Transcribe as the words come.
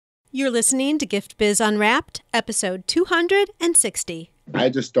You're listening to Gift Biz Unwrapped, episode 260. I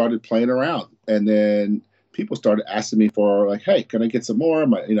just started playing around, and then people started asking me for, like, hey, can I get some more?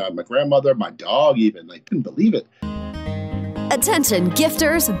 My grandmother, my dog even, couldn't believe it. Attention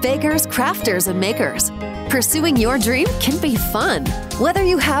gifters, bakers, crafters, and makers. Pursuing your dream can be fun. Whether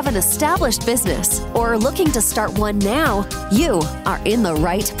you have an established business or are looking to start one now, you are in the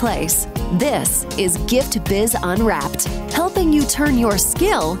right place. This is Gift Biz Unwrapped, helping you turn your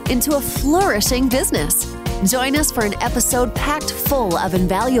skill into a flourishing business. Join us for an episode packed full of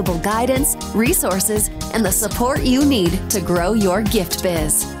invaluable guidance, resources, and the support you need to grow your gift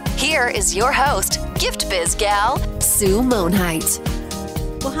biz. Here is your host, Gift Biz gal, Sue Monheit.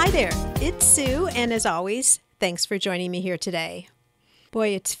 Well, hi there. It's Sue, and as always, thanks for joining me here today. Boy,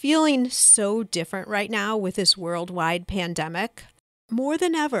 it's feeling so different right now with this worldwide pandemic. More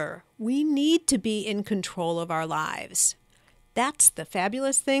than ever, we need to be in control of our lives. That's the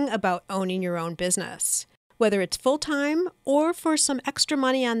fabulous thing about owning your own business. Whether it's full-time or for some extra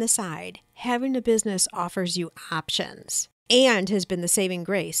money on the side, having a business offers you options and has been the saving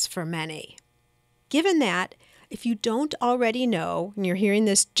grace for many. Given that, if you don't already know, and you're hearing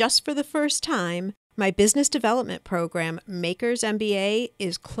this just for the first time, my business development program, Makers MBA,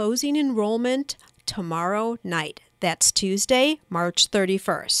 is closing enrollment tomorrow night. That's Tuesday, March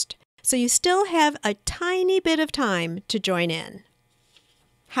 31st. So you still have a tiny bit of time to join in.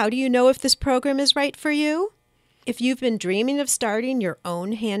 How do you know if this program is right for you? If you've been dreaming of starting your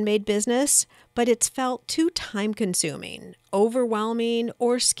own handmade business, but it's felt too time-consuming, overwhelming,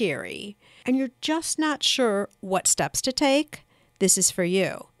 or scary, and you're just not sure what steps to take, this is for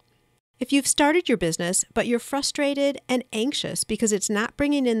you. If you've started your business, but you're frustrated and anxious because it's not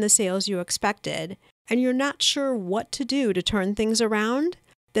bringing in the sales you expected, and you're not sure what to do to turn things around,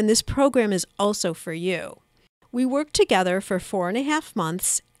 then this program is also for you. We work together for 4.5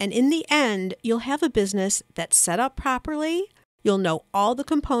 months, and in the end, you'll have a business that's set up properly. You'll know all the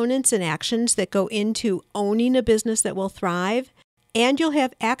components and actions that go into owning a business that will thrive, and you'll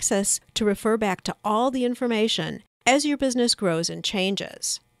have access to refer back to all the information as your business grows and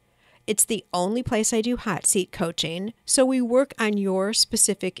changes. It's the only place I do hot seat coaching, so we work on your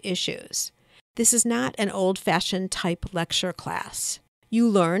specific issues. This is not an old-fashioned type lecture class. You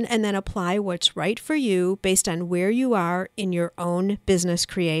learn and then apply what's right for you based on where you are in your own business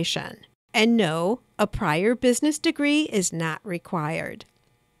creation. And no, a prior business degree is not required.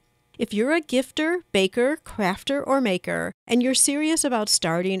 If you're a gifter, baker, crafter, or maker, and you're serious about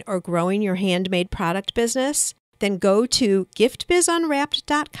starting or growing your handmade product business, then go to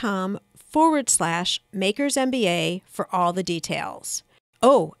giftbizunwrapped.com/makersmba for all the details.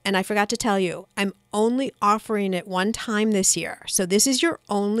 Oh, and I forgot to tell you, I'm only offering it one time this year, so this is your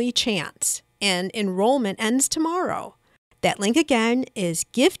only chance, and enrollment ends tomorrow. That link again is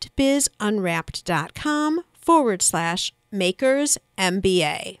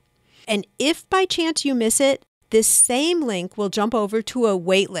giftbizunwrapped.com/makersmba. And if by chance you miss it, this same link will jump over to a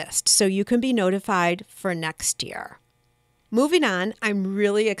wait list so you can be notified for next year. Moving on, I'm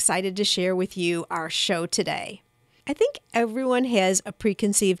really excited to share with you our show today. I think everyone has a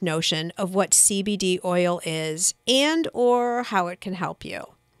preconceived notion of what CBD oil is and or how it can help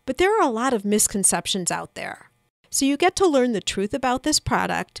you. But there are a lot of misconceptions out there. So you get to learn the truth about this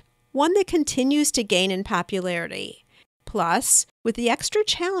product, one that continues to gain in popularity. Plus, with the extra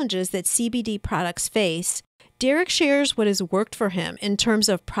challenges that CBD products face, Derek shares what has worked for him in terms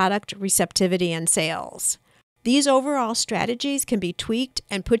of product receptivity and sales. These overall strategies can be tweaked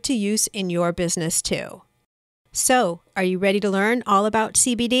and put to use in your business too. So, are you ready to learn all about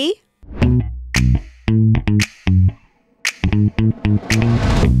CBD?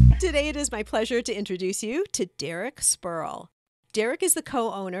 Today it is my pleasure to introduce you to Derek Spruill. Derek is the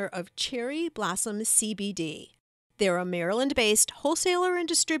co-owner of Cherry Blossom CBD. They're a Maryland-based wholesaler and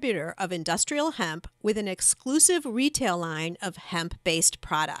distributor of industrial hemp with an exclusive retail line of hemp-based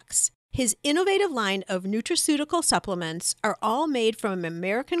products. His innovative line of nutraceutical supplements are all made from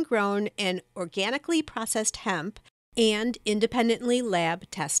American-grown and organically processed hemp and independently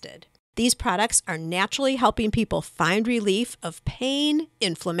lab-tested. These products are naturally helping people find relief of pain,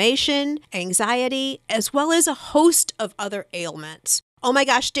 inflammation, anxiety, as well as a host of other ailments. Oh my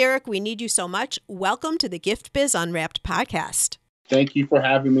gosh, Derek, we need you so much. Welcome to the Gift Biz Unwrapped podcast. Thank you for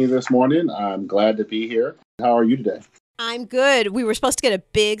having me this morning. I'm glad to be here. How are you today? I'm good. We were supposed to get a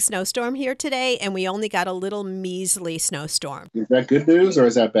big snowstorm here today, and we only got a little measly snowstorm. Is that good news or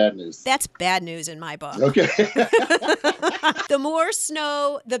is that bad news? That's bad news in my book. Okay. The more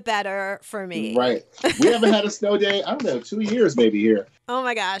snow, the better for me. Right. We haven't had a snow day, I don't know, 2 years maybe here. Oh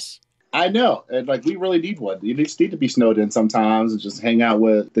my gosh. I know. And like, we really need one. You just need to be snowed in sometimes and just hang out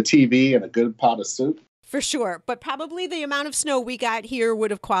with the TV and a good pot of soup. For sure. But probably the amount of snow we got here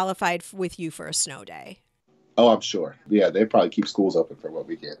would have qualified with you for a snow day. Oh, I'm sure. Yeah, they probably keep schools open for what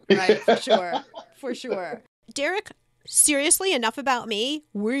we get. Right, for sure. For sure. Derek, seriously, enough about me.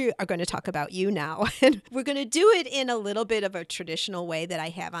 We are going to talk about you now. And we're going to do it in a little bit of a traditional way that I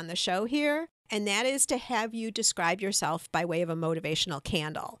have on the show here. And that is to have you describe yourself by way of a motivational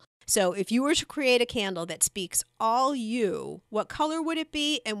candle. So if you were to create a candle that speaks all you, what color would it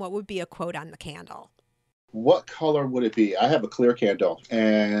be and what would be a quote on the candle? What color would it be? I have a clear candle,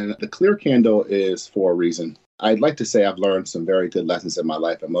 and the clear candle is for a reason. I'd like to say I've learned some very good lessons in my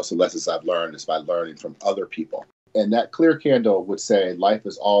life, and most of the lessons I've learned is by learning from other people. And that clear candle would say life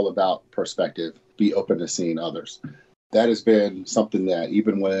is all about perspective. Be open to seeing others. That has been something that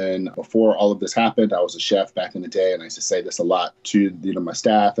even before all of this happened, I was a chef back in the day, and I used to say this a lot to my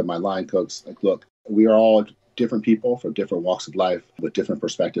staff and my line cooks. Like, look, we are all different people from different walks of life with different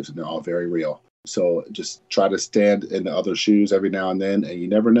perspectives, and they're all very real. So just try to stand in the other shoes every now and then, and you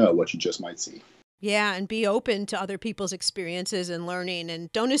never know what you just might see. Yeah, and be open to other people's experiences and learning,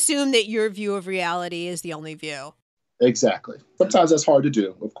 and don't assume that your view of reality is the only view. Exactly. Sometimes that's hard to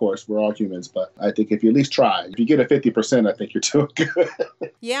do. Of course, we're all humans, but I think if you at least try, if you get a 50%, I think you're doing good.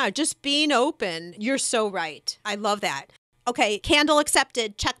 Yeah, just being open. You're so right. I love that. Okay, candle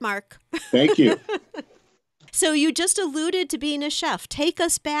accepted. Check mark. Thank you. So you just alluded to being a chef. Take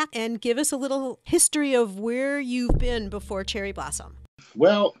us back and give us a little history of where you've been before Cherry Blossom.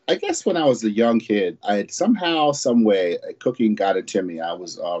 Well, I guess when I was a young kid, I had somehow, some way, cooking got into me. I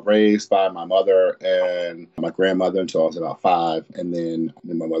was raised by my mother and my grandmother until I was about 5, and then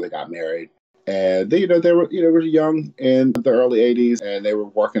my mother got married. And they were young in the early 80s, and they were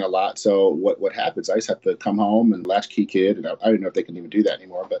working a lot. So what happens? I just have to come home and latchkey kid, and I don't know if they can even do that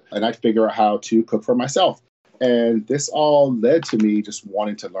anymore. And I'd figure out how to cook for myself. And this all led to me just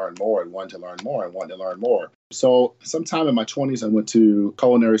wanting to learn more and wanting to learn more and wanting to learn more. So sometime in my 20s, I went to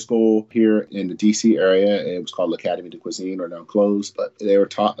culinary school here in the DC area. It was called l'Académie de Cuisine, or now closed, but they were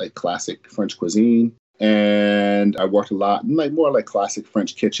taught like classic French cuisine. And I worked a lot in more like classic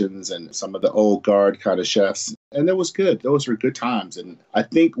French kitchens and some of the old guard kind of chefs. And that was good. Those were good times. And I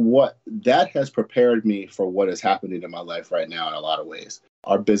think what that has prepared me for what is happening in my life right now in a lot of ways.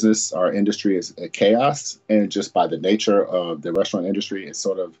 Our business, our industry is a chaos. And just by the nature of the restaurant industry, it's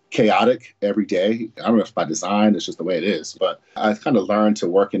sort of chaotic every day. I don't know if it's by design, it's just the way it is. But I've kind of learned to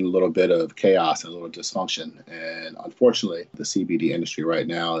work in a little bit of chaos and a little dysfunction. And unfortunately, the CBD industry right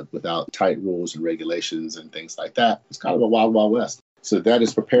now, without tight rules and regulations and things like that, it's kind of a wild, wild west. So that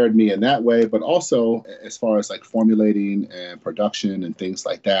has prepared me in that way, but also as far as like formulating and production and things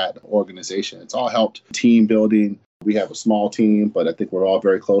like that, organization, it's all helped team building. We have a small team, but I think we're all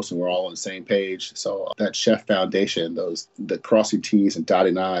very close and we're all on the same page. So that chef foundation, the crossing T's and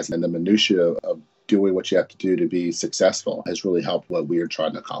dotting I's and the minutia of doing what you have to do to be successful has really helped what we are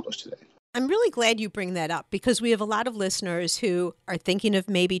trying to accomplish today. I'm really glad you bring that up because we have a lot of listeners who are thinking of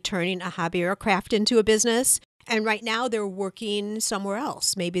maybe turning a hobby or a craft into a business. And right now they're working somewhere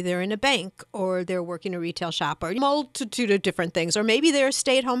else. Maybe they're in a bank or they're working a retail shop or a multitude of different things. Or maybe they're a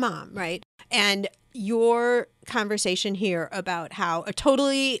stay-at-home mom, right? And your conversation here about how a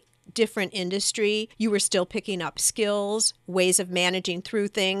totally different industry, you were still picking up skills, ways of managing through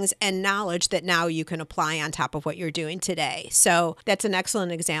things, and knowledge that now you can apply on top of what you're doing today. So that's an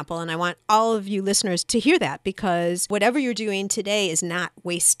excellent example. And I want all of you listeners to hear that because whatever you're doing today is not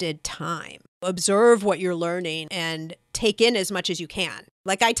wasted time. Observe what you're learning and take in as much as you can.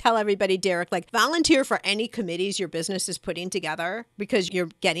 Like I tell everybody, Derek, volunteer for any committees your business is putting together because you're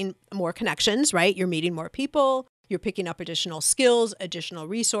getting more connections, right? You're meeting more people. You're picking up additional skills, additional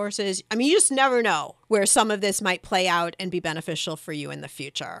resources. I mean, you just never know where some of this might play out and be beneficial for you in the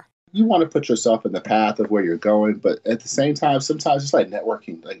future. You want to put yourself in the path of where you're going, but at the same time, sometimes it's like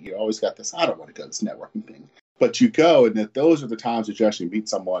networking. Like you always got this, I don't want to go to this networking thing. But you go, and those are the times that you actually meet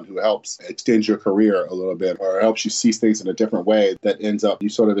someone who helps extend your career a little bit or helps you see things in a different way that ends up you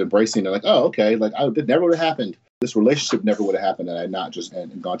sort of embracing it like, oh, okay, it never would have happened. This relationship never would have happened had I not just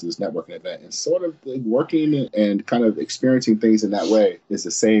gone to this networking event. And sort of working and kind of experiencing things in that way is the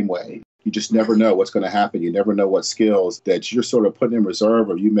same way. You just never know what's going to happen. You never know what skills that you're sort of putting in reserve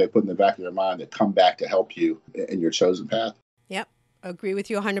or you may put in the back of your mind that come back to help you in your chosen path. Yep. Agree with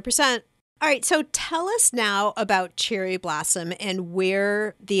you 100%. All right, so tell us now about Cherry Blossom and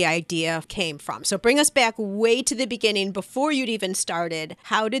where the idea came from. So bring us back way to the beginning before you'd even started.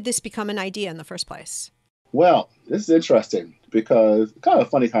 How did this become an idea in the first place? Well, this is interesting because kind of a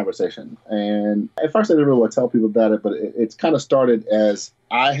funny conversation. And at first I didn't really want to tell people about it, but it's kind of started as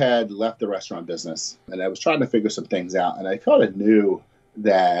I had left the restaurant business and I was trying to figure some things out. And I kind of knew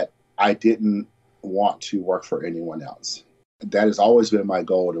that I didn't want to work for anyone else. That has always been my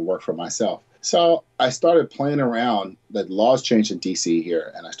goal, to work for myself. So I started playing around. The laws changed in DC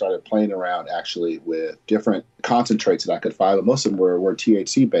here, and I started playing around actually with different concentrates that I could find. But most of them were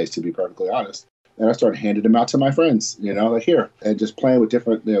THC based, to be perfectly honest. And I started handing them out to my friends, like here, and just playing with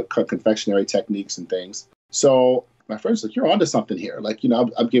different, confectionery techniques and things. So my friends like, you're onto something here. Like,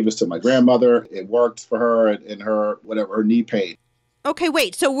 I'm giving this to my grandmother. It worked for her and her, whatever, her knee pain. Okay,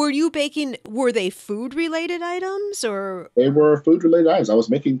 wait. So were they food-related items or? They were food-related items. I was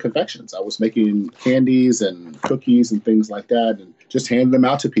making confections. I was making candies and cookies and things like that and just handing them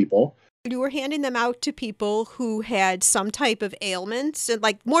out to people. You were handing them out to people who had some type of ailments? And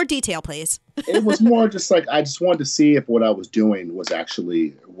more detail, please. It was more just like, I just wanted to see if what I was doing was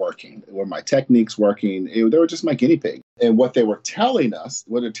actually working. Were my techniques working? They were just my guinea pig. And what they were telling us,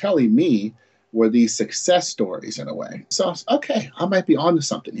 what they're telling me, were these success stories in a way. So I was, okay, I might be onto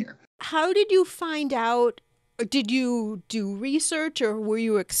something here. How did you find out? Did you do research or were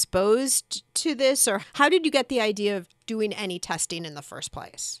you exposed to this? Or how did you get the idea of doing any testing in the first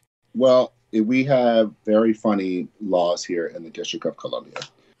place? Well, we have very funny laws here in the District of Columbia.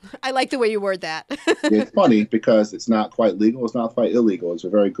 I like the way you word that. It's funny because it's not quite legal. It's not quite illegal. It's a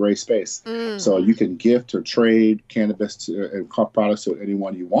very gray space. So you can gift or trade cannabis and products to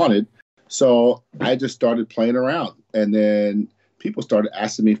anyone you wanted. So I just started playing around, and then people started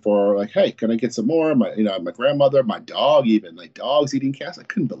asking me for like, hey, can I get some more? My grandmother, my dog, even dogs eating cats. I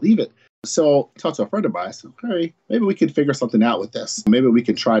couldn't believe it. So I talked to a friend of mine. I said, okay, maybe we could figure something out with this. Maybe we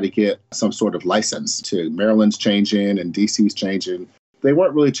can try to get some sort of license. To Maryland's changing and DC's changing. They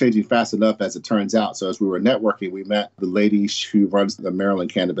weren't really changing fast enough, as it turns out. So as we were networking, we met the lady who runs the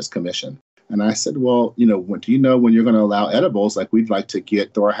Maryland Cannabis Commission. And I said, well, do you know when you're going to allow edibles? Like, we'd like to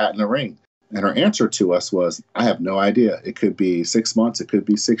throw our hat in the ring. And her answer to us was, I have no idea. It could be 6 months. It could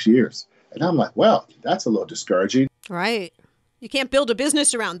be 6 years. And I'm like, well, that's a little discouraging. Right. You can't build a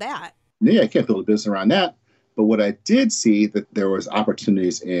business around that. Yeah, I can't build a business around that. But what I did see, that there was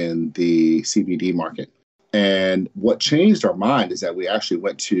opportunities in the CBD market. And what changed our mind is that we actually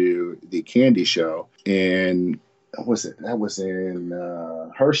went to the candy show in, what was it? That was in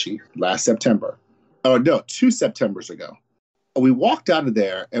Hershey last September. Oh, no, 2 Septembers ago. We walked out of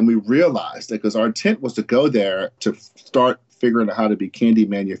there and we realized, because our intent was to go there to start figuring out how to be candy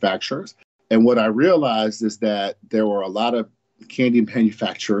manufacturers. And what I realized is that there were a lot of candy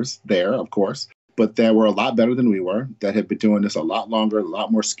manufacturers there, of course, but they were a lot better than we were, that had been doing this a lot longer, a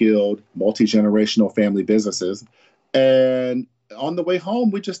lot more skilled, multi-generational family businesses. And on the way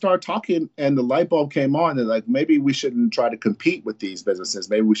home, we just started talking, and the light bulb came on, and maybe we shouldn't try to compete with these businesses.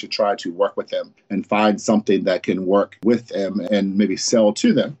 Maybe we should try to work with them and find something that can work with them and maybe sell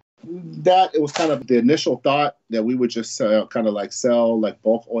to them. It was kind of the initial thought, that we would just sell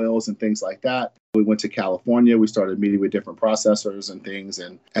bulk oils and things like that. We went to California. We started meeting with different processors and things.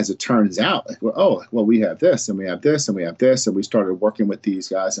 And as it turns out, we have this and we have this and we have this. And we started working with these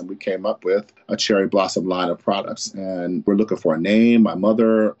guys, and we came up with a Cherry Blossom line of products. And we're looking for a name. My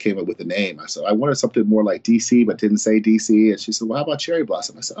mother came up with a name. I said, I wanted something more like DC, but didn't say DC. And she said, well, how about Cherry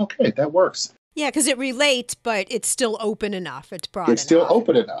Blossom? I said, okay, that works. Yeah, because it relates, but it's still open enough. It's broad enough. It's still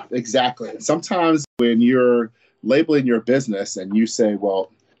open enough. Exactly. Sometimes when you're labeling your business and you say,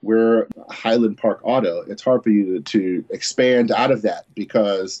 well, we're Highland Park Auto, it's hard for you to expand out of that,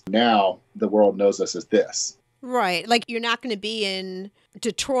 because now the world knows us as this. Right. Like, you're not going to be in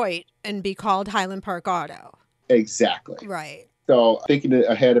Detroit and be called Highland Park Auto. Exactly. Right. So thinking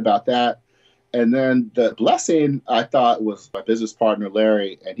ahead about that. And then the blessing, I thought, was my business partner,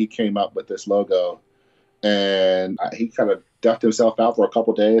 Larry, and he came up with this logo. And he kind of ducked himself out for a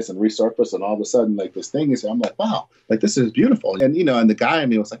couple of days and resurfaced, and all of a sudden, this thing is, I'm like, wow, this is beautiful. And, and the guy in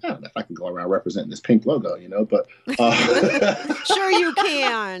me was like, I don't know if I can go around representing this pink logo, but. Sure you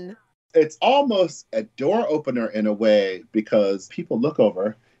can. It's almost a door opener in a way, because people look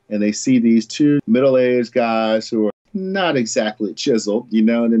over and they see these two middle-aged guys who are not exactly chiseled, you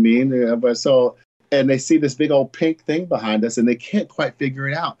know what I mean? And they see this big old pink thing behind us, and they can't quite figure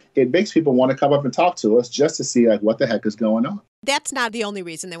it out. It makes people want to come up and talk to us just to see what the heck is going on. That's not the only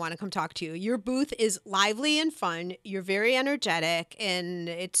reason they want to come talk to you. Your booth is lively and fun. You're very energetic, and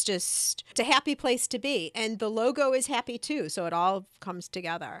it's a happy place to be. And the logo is happy too, so it all comes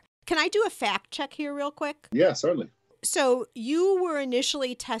together. Can I do a fact check here real quick? Yeah, certainly. So you were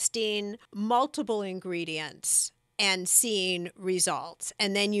initially testing multiple ingredients and seeing results.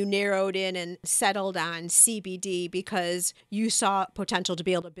 And then you narrowed in and settled on CBD because you saw potential to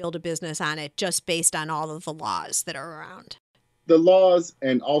be able to build a business on it just based on all of the laws that are around. The laws,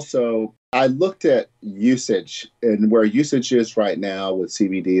 and also I looked at usage and where usage is right now with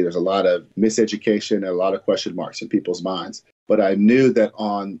CBD. There's a lot of miseducation and a lot of question marks in people's minds. But I knew that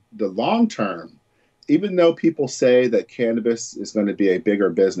on the long term, even though people say that cannabis is going to be a bigger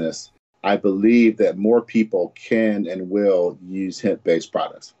business, I believe that more people can and will use hemp-based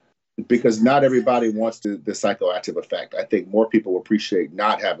products because not everybody wants the psychoactive effect. I think more people will appreciate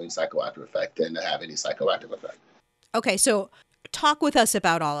not having psychoactive effect than to have any psychoactive effect. Okay, so talk with us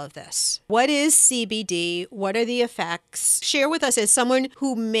about all of this. What is CBD? What are the effects? Share with us as someone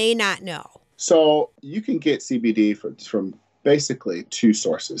who may not know. So you can get CBD from basically two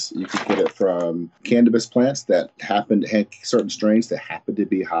sources. You can get it from cannabis plants that happen to have certain strains that happen to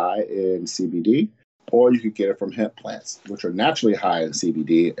be high in CBD, or you could get it from hemp plants, which are naturally high in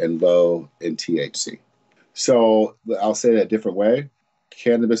CBD and low in THC. So I'll say that a different way.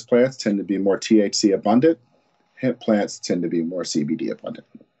 Cannabis plants tend to be more THC abundant. Hemp plants tend to be more CBD abundant.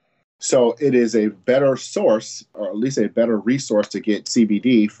 So it is a better source, or at least a better resource to get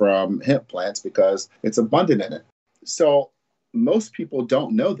CBD from hemp plants because it's abundant in it. So most people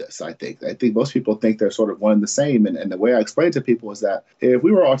don't know this, I think. I think most people think they're sort of one and the same. And the way I explain to people is that if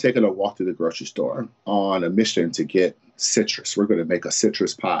we were all taking a walk through the grocery store on a mission to get citrus, we're going to make a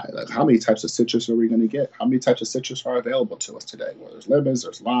citrus pie. Like, how many types of citrus are we going to get? How many types of citrus are available to us today? Well, there's lemons,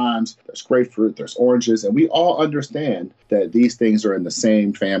 there's limes, there's grapefruit, there's oranges. And we all understand that these things are in the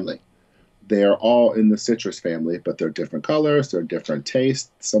same family. They are all in the citrus family, but they're different colors, they're different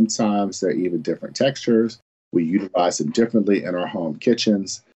tastes. Sometimes they're even different textures. We utilize them differently in our home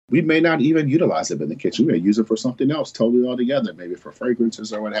kitchens. We may not even utilize them in the kitchen. We may use it for something else totally altogether, maybe for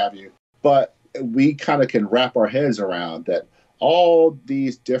fragrances or what have you. But we kind of can wrap our heads around that all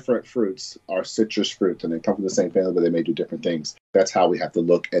these different fruits are citrus fruits, and they come from the same family, but they may do different things. That's how we have to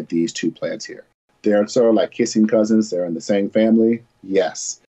look at these two plants here. They're sort of like kissing cousins. They're in the same family.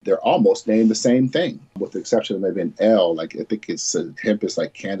 Yes. They're almost named the same thing, with the exception of maybe an L. Like I think it's hemp is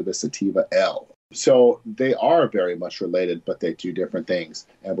like cannabis sativa L. So they are very much related, but they do different things.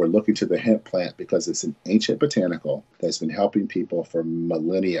 And we're looking to the hemp plant because it's an ancient botanical that's been helping people for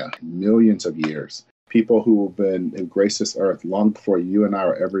millennia, millions of years. People who have been graced this earth long before you and I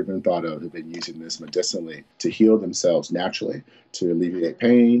are ever even thought of have been using this medicinally to heal themselves naturally, to alleviate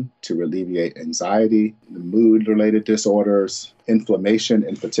pain, to alleviate anxiety, mood-related disorders, inflammation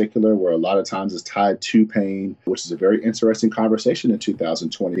in particular, where a lot of times it's tied to pain, which is a very interesting conversation in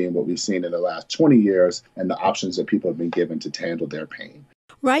 2020 and what we've seen in the last 20 years and the options that people have been given to handle their pain.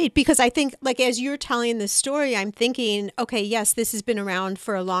 Right, because I think, like, as you're telling this story, I'm thinking, okay, yes, this has been around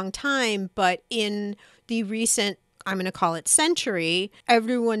for a long time, but in the recent, I'm going to call it century,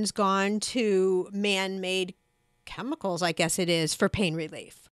 everyone's gone to man-made chemicals, I guess it is, for pain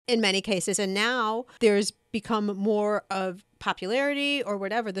relief in many cases. And now there's become more of popularity or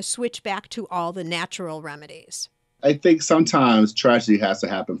whatever, the switch back to all the natural remedies. I think sometimes tragedy has to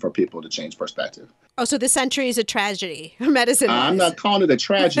happen for people to change perspective. Oh, so the century is a tragedy, medicine. I'm not calling it a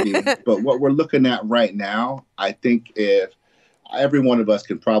tragedy, but what we're looking at right now, I think if every one of us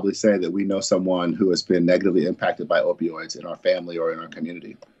can probably say that we know someone who has been negatively impacted by opioids in our family or in our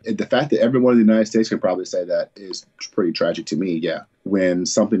community. And the fact that everyone in the United States can probably say that is pretty tragic to me, yeah. When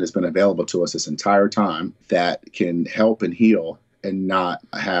something has been available to us this entire time that can help and heal and not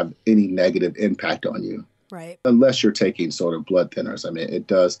have any negative impact on you. Right. Unless you're taking sort of blood thinners. I mean, it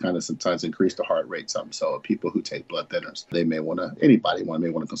does kind of sometimes increase the heart rate some. So people who take blood thinners, anybody may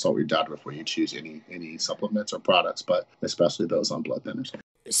want to consult your doctor before you choose any supplements or products, but especially those on blood thinners.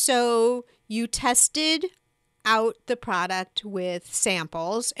 So you tested out the product with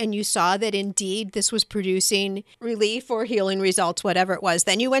samples and you saw that indeed this was producing relief or healing results, whatever it was.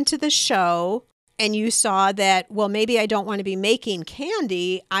 Then you went to the show and you saw that, well, maybe I don't want to be making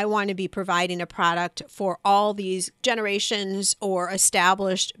candy. I want to be providing a product for all these generations or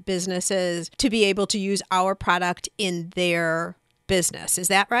established businesses to be able to use our product in their business. Is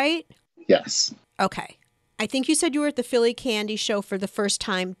that right? Yes. Okay. I think you said you were at the Philly Candy Show for the first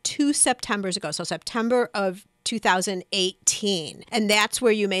time 2 Septembers ago. So September of 2018. And that's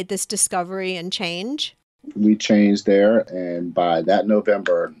where you made this discovery and change? We changed there, and by that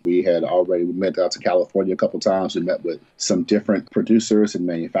November, we went out to California a couple times. We met with some different producers and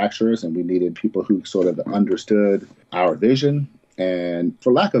manufacturers, and we needed people who sort of understood our vision and,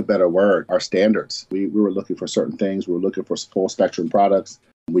 for lack of a better word, our standards. We were looking for certain things. We were looking for full spectrum products.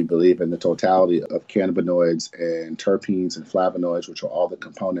 We believe in the totality of cannabinoids and terpenes and flavonoids, which are all the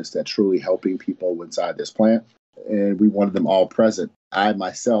components that truly helping people inside this plant. And we wanted them all present. I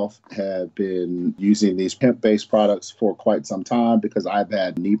myself have been using these hemp-based products for quite some time because I've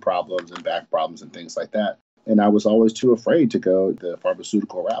had knee problems and back problems and things like that. And I was always too afraid to go the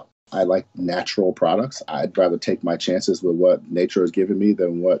pharmaceutical route. I like natural products. I'd rather take my chances with what nature has given me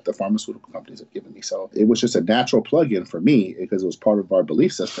than what the pharmaceutical companies have given me. So it was just a natural plug-in for me because it was part of our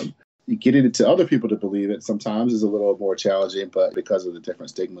belief system. Getting it to other people to believe it sometimes is a little more challenging, but because of the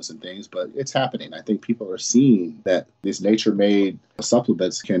different stigmas and things, but it's happening. I think people are seeing that these nature-made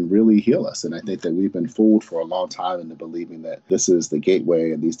supplements can really heal us. And I think that we've been fooled for a long time into believing that this is the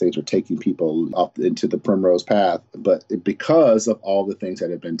gateway and these things are taking people up into the primrose path, but because of all the things that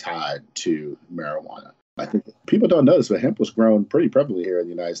have been tied to marijuana. I think people don't notice, but hemp was grown pretty prevalently here in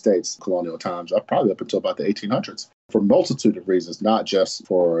the United States, colonial times, probably up until about the 1800s, for a multitude of reasons, not just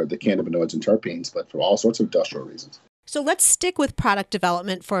for the cannabinoids and terpenes, but for all sorts of industrial reasons. So let's stick with product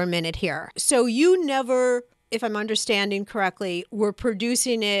development for a minute here. So you never, if I'm understanding correctly, were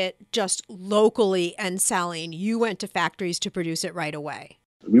producing it just locally and selling. You went to factories to produce it right away.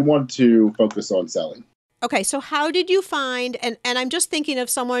 We wanted to focus on selling. Okay, so how did you find, and I'm just thinking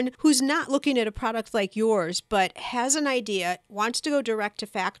of someone who's not looking at a product like yours, but has an idea, wants to go direct to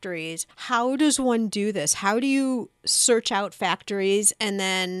factories. How does one do this? How do you search out factories and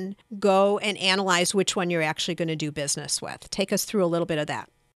then go and analyze which one you're actually going to do business with? Take us through a little bit of that.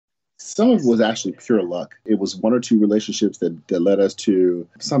 Some of it was actually pure luck. It was one or two relationships that led us to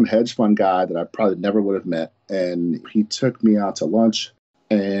some hedge fund guy that I probably never would have met. And he took me out to lunch.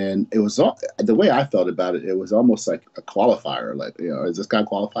 And it was the way I felt about it. It was almost like a qualifier. Like, is this guy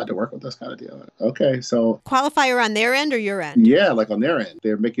qualified to work with this kind of deal? Okay, so qualifier on their end or your end? Yeah, like on their end,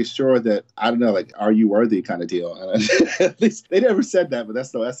 they're making sure that I don't know, like, are you worthy kind of deal? And at least they never said that, but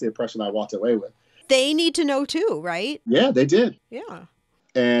that's the impression I walked away with. They need to know too, right? Yeah, they did. Yeah.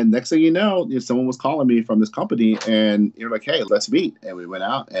 And next thing you know, someone was calling me from this company, and you're like, "Hey, let's meet." And we went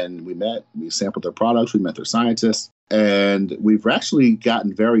out and we met. We sampled their products. We met their scientists. And we've actually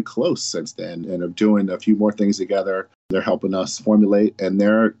gotten very close since then and are doing a few more things together. They're helping us formulate, and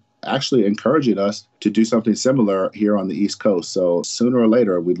they're actually encouraging us to do something similar here on the East Coast. So sooner or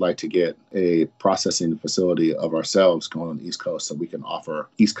later, we'd like to get a processing facility of ourselves going on the East Coast so we can offer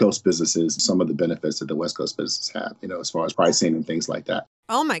East Coast businesses some of the benefits that the West Coast businesses have, as far as pricing and things like that.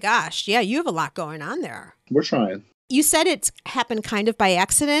 Oh my gosh. Yeah, you have a lot going on there. We're trying. You said it's happened kind of by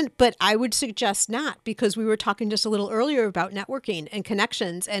accident, but I would suggest not, because we were talking just a little earlier about networking and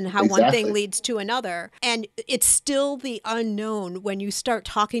connections and how one thing leads to another. And it's still the unknown. When you start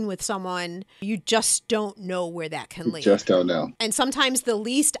talking with someone, you just don't know where that can lead. Just don't know. And sometimes the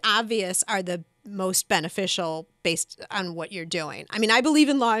least obvious are the most beneficial based on what you're doing. I mean, I believe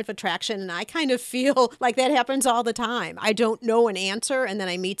in law of attraction, and I kind of feel like that happens all the time. I don't know an answer, and then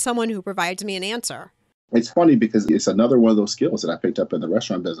I meet someone who provides me an answer. It's funny because it's another one of those skills that I picked up in the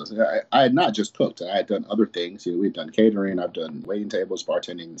restaurant business. I had not just cooked. I had done other things. We've done catering. I've done waiting tables,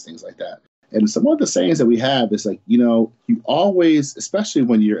 bartending, things like that. And some of the sayings that we have is like, you always, especially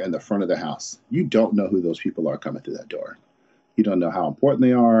when you're in the front of the house, you don't know who those people are coming through that door. You don't know how important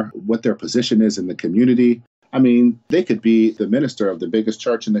they are, what their position is in the community. I mean, they could be the minister of the biggest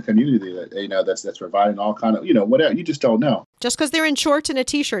church in the community that, that's providing all kind of, whatever. You just don't know. Just because they're in shorts and a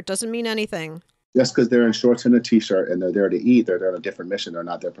T-shirt doesn't mean anything. Just because they're in shorts and a T-shirt and they're there to eat, they're there on a different mission. They're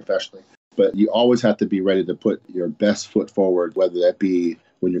not there professionally. But you always have to be ready to put your best foot forward, whether that be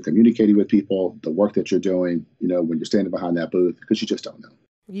when you're communicating with people, the work that you're doing, when you're standing behind that booth, because you just don't know.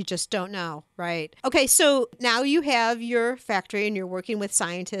 You just don't know, right? Okay, so now you have your factory and you're working with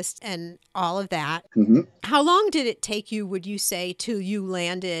scientists and all of that. Mm-hmm. How long did it take you, would you say, till you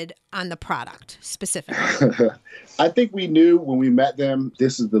landed on the product specifically? I think we knew when we met them,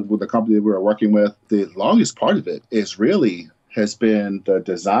 this is the company that we were working with. The longest part of it has been the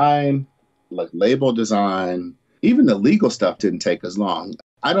design, like label design. Even the legal stuff didn't take as long.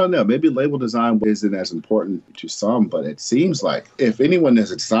 I don't know. Maybe label design isn't as important to some, but it seems like if anyone has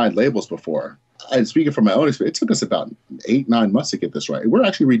designed labels before, and speaking from my own experience, it took us about 8-9 months to get this right. We're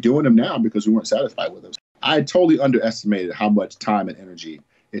actually redoing them now because we weren't satisfied with them. I totally underestimated how much time and energy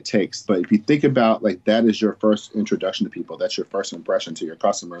it takes. But if you think about that is your first introduction to people, that's your first impression to your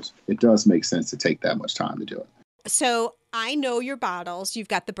customers, it does make sense to take that much time to do it. So I know your bottles. You've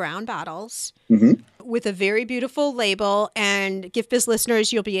got the brown bottles with a very beautiful label. And Gift Biz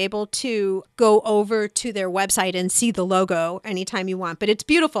listeners, you'll be able to go over to their website and see the logo anytime you want. But it's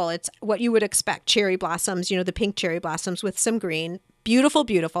beautiful. It's what you would expect. Cherry blossoms, the pink cherry blossoms with some green. Beautiful,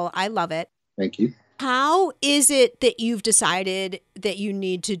 beautiful. I love it. Thank you. How is it that you've decided that you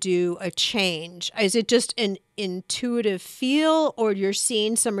need to do a change? Is it just an intuitive feel, or you're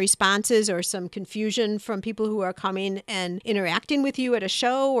seeing some responses or some confusion from people who are coming and interacting with you at a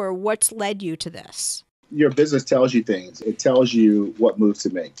show, or what's led you to this? Your business tells you things. It tells you what moves to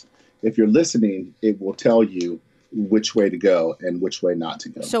make. if you're listening, it will tell you which way to go and which way not to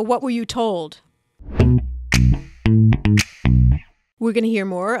go. So what were you told? We're going to hear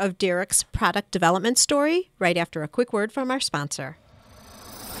more of Derek's product development story right after a quick word from our sponsor.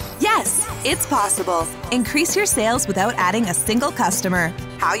 Yes, it's possible. Increase your sales without adding a single customer.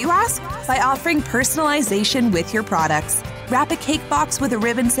 How, you ask? By offering personalization with your products. Wrap a cake box with a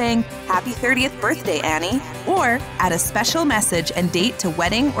ribbon saying, "Happy 30th birthday, Annie." Or add a special message and date to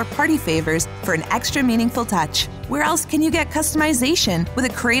wedding or party favors for an extra meaningful touch. Where else can you get customization with a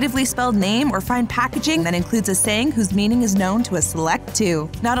creatively spelled name or fine packaging that includes a saying whose meaning is known to a select few?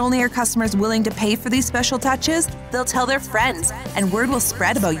 Not only are customers willing to pay for these special touches, they'll tell their friends, and word will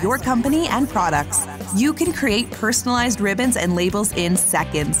spread about your company and products. You can create personalized ribbons and labels in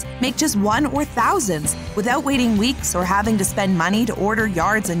seconds. Make just one or thousands without waiting weeks or having to spend money to order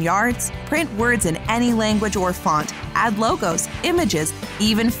yards and yards. Print words in any language or font. Add logos, images,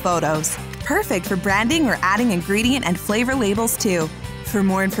 even photos. Perfect for branding or adding ingredient and flavor labels too. For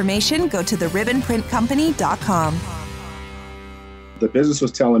more information, go to theribbonprintcompany.com. The business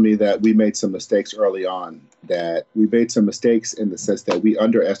was telling me that we made some mistakes early on, that we made some mistakes in the sense that we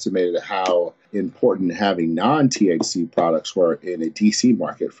underestimated how important having non-THC products were in a DC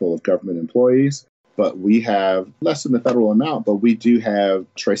market full of government employees. But we have less than the federal amount, but we do have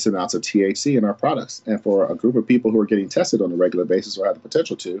trace amounts of THC in our products. And for a group of people who are getting tested on a regular basis or have the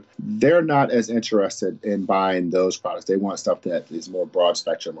potential to, they're not as interested in buying those products. They want stuff that is more broad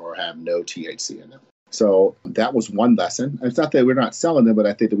spectrum or have no THC in them. So that was one lesson. It's not that we're not selling them, but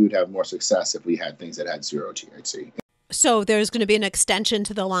I think that we would have more success if we had things that had zero THC. So there's going to be an extension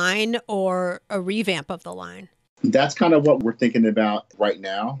to the line or a revamp of the line? That's kind of what we're thinking about right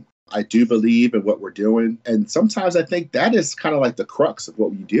now. I do believe in what we're doing. And sometimes I think that is kind of like the crux of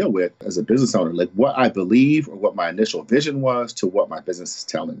what we deal with as a business owner, like what I believe or what my initial vision was to what my business is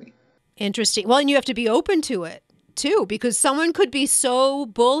telling me. Interesting. Well, and you have to be open to it too, because someone could be so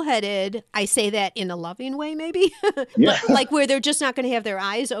bullheaded. I say that in a loving way, maybe, Yeah. but like where they're just not going to have their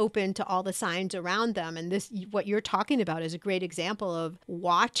eyes open to all the signs around them. And this, what you're talking about is a great example of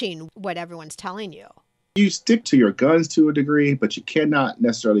watching what everyone's telling you. You stick to your guns to a degree, but you cannot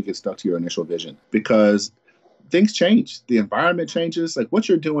necessarily get stuck to your initial vision because things change. The environment changes. Like what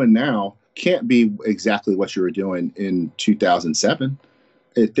you're doing now can't be exactly what you were doing in 2007.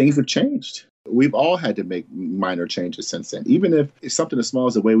 Things have changed. We've all had to make minor changes since then, even if it's something as small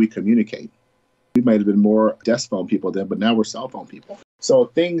as the way we communicate. We might have been more desk phone people then, but now we're cell phone people. So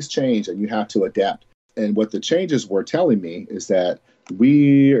things change and you have to adapt. And what the changes were telling me is that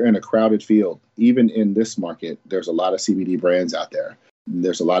we're in a crowded field. Even in this market, there's a lot of CBD brands out there.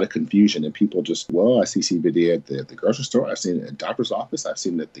 There's a lot of confusion and people just, I see CBD at the grocery store. I've seen it at the doctor's office. I've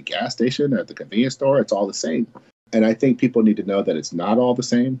seen it at the gas station or at the convenience store. It's all the same. And I think people need to know that it's not all the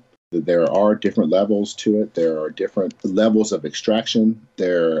same. That there are different levels to it. There are different levels of extraction.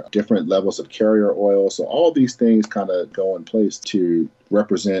 There are different levels of carrier oil. So all these things kind of go in place to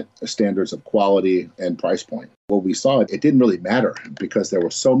represent standards of quality and price point. What we saw, it didn't really matter because there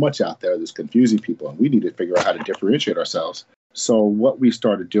was so much out there that's confusing people, and we need to figure out how to differentiate ourselves. So what we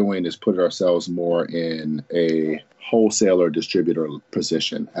started doing is put ourselves more in a wholesaler distributor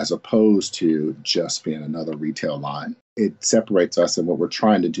position as opposed to just being another retail line. It separates us, and what we're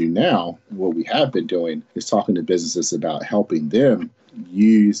trying to do now, what we have been doing, is talking to businesses about helping them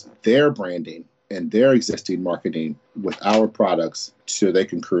use their branding and their existing marketing with our products so they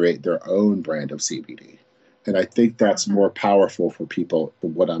can create their own brand of CBD. And I think that's more powerful for people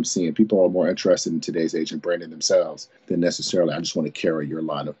than what I'm seeing. People are more interested in today's age in branding themselves than necessarily, I just want to carry your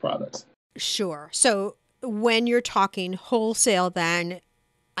line of products. Sure. So when you're talking wholesale, then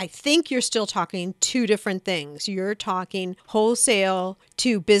I think you're still talking two different things. You're talking wholesale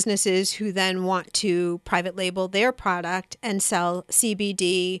to businesses who then want to private label their product and sell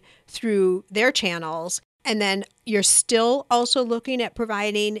CBD through their channels. And then you're still also looking at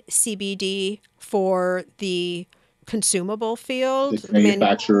providing CBD for the consumable field. The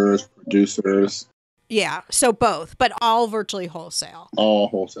manufacturers, producers. Yeah, so both, but all virtually wholesale. All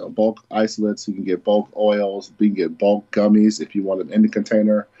wholesale. Bulk isolates, you can get bulk oils, you can get bulk gummies if you want them in the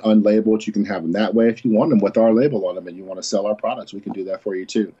container. Unlabeled, you can have them that way. If you want them with our label on them and you want to sell our products, we can do that for you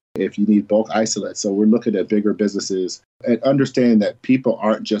too. If you need bulk isolates. So we're looking at bigger businesses and understanding that people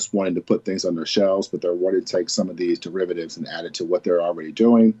aren't just wanting to put things on their shelves, but they're wanting to take some of these derivatives and add it to what they're already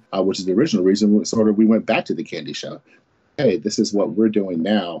doing, which is the original reason we went back to the candy show. Hey, this is what we're doing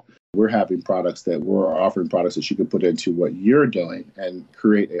now. We're having products that we're offering products that you can put into what you're doing and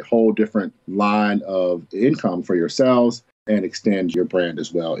create a whole different line of income for yourselves and extend your brand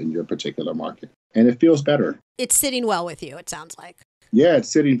as well in your particular market. And it feels better. It's sitting well with you, it sounds like. Yeah, it's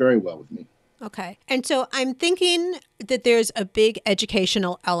sitting very well with me. Okay. And so I'm thinking that there's a big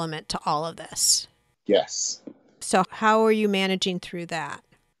educational element to all of this. Yes. So how are you managing through that?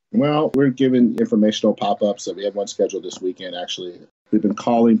 Well, we're giving informational pop-ups. So we have one scheduled this weekend, actually. We've been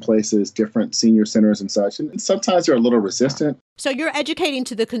calling places, different senior centers and such, and sometimes they're a little resistant. So you're educating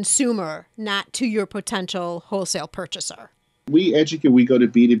to the consumer, not to your potential wholesale purchaser. We educate, we go to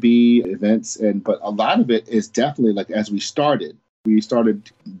B2B events, but a lot of it is definitely like as we started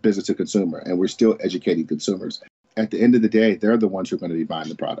business to consumer, and we're still educating consumers. At the end of the day, they're the ones who are going to be buying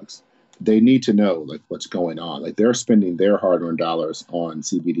the products. They need to know like what's going on. Like they're spending their hard-earned dollars on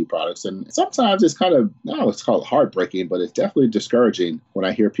CBD products. And sometimes it's kind of, I don't know, it's called heartbreaking, but it's definitely discouraging when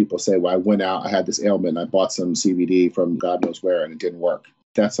I hear people say, well, I went out, I had this ailment, and I bought some CBD from God knows where, and it didn't work.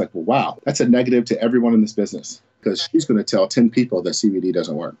 That's like, well, wow, that's a negative to everyone in this business because she's going to tell 10 people that CBD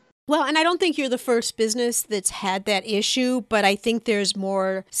doesn't work. Well, and I don't think you're the first business that's had that issue, but I think there's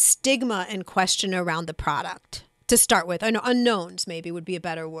more stigma and question around the product to start with. I know unknowns maybe would be a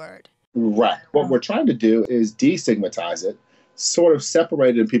better word. Right. What we're trying to do is destigmatize it, sort of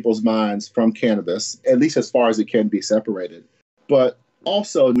separate it in people's minds from cannabis, at least as far as it can be separated. But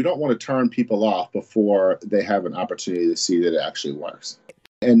also, we don't want to turn people off before they have an opportunity to see that it actually works.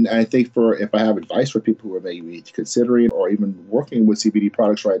 And I think if I have advice for people who are maybe considering or even working with CBD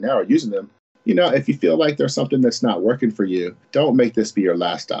products right now or using them, if you feel like there's something that's not working for you, don't make this be your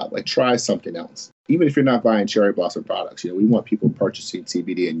last stop. Like try something else. Even if you're not buying Cherry Blossom products, we want people purchasing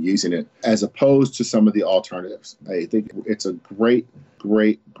CBD and using it as opposed to some of the alternatives. I think it's a great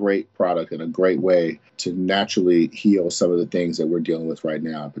product and a great way to naturally heal some of the things that we're dealing with right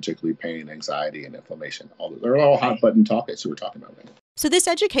now, particularly pain, anxiety, and inflammation. They're all hot button topics we're talking about right now. So this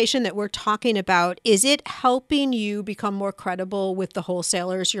education that we're talking about, is it helping you become more credible with the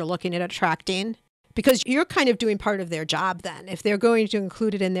wholesalers you're looking at attracting? Because you're kind of doing part of their job then. If they're going to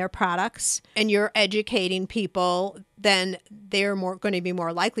include it in their products and you're educating people, then they're going to be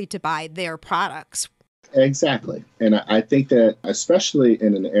more likely to buy their products. Exactly. And I think that especially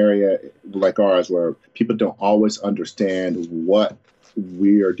in an area like ours where people don't always understand what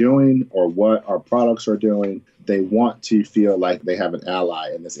we are doing or what our products are doing, they want to feel like they have an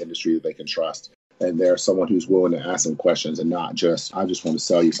ally in this industry that they can trust. And they're someone who's willing to ask them questions and not just, I just want to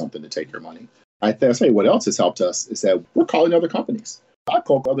sell you something to take your money. I'll tell you what else has helped us is that we're calling other companies. I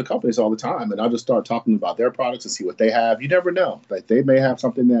call other companies all the time, and I'll just start talking about their products and see what they have. You never know. Like they may have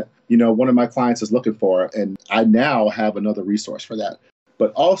something that, one of my clients is looking for, and I now have another resource for that.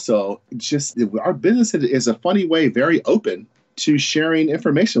 But also, just our business is a funny way, very open to sharing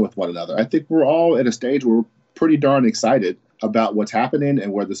information with one another. I think we're all at a stage where we're pretty darn excited about what's happening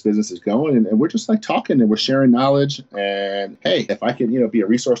and where this business is going. And we're just like talking and we're sharing knowledge. And hey, if I can, be a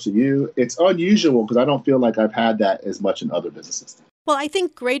resource to you, it's unusual because I don't feel like I've had that as much in other businesses. Well, I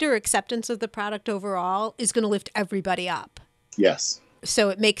think greater acceptance of the product overall is going to lift everybody up. Yes. So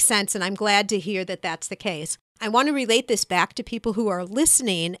it makes sense. And I'm glad to hear that that's the case. I want to relate this back to people who are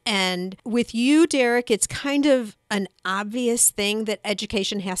listening. And with you, Derek, it's kind of an obvious thing that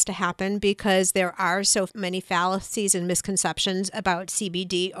education has to happen because there are so many fallacies and misconceptions about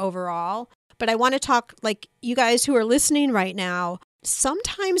CBD overall. But I want to talk, like you guys who are listening right now,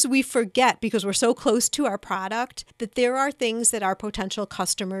 sometimes we forget because we're so close to our product that there are things that our potential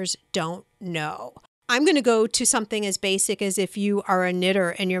customers don't know. I'm going to go to something as basic as if you are a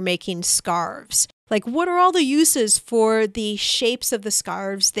knitter and you're making scarves. Like, what are all the uses for the shapes of the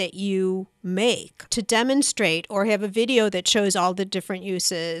scarves that you make to demonstrate or have a video that shows all the different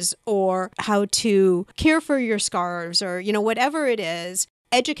uses or how to care for your scarves or, whatever it is?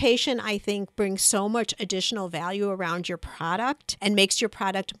 Education, I think, brings so much additional value around your product and makes your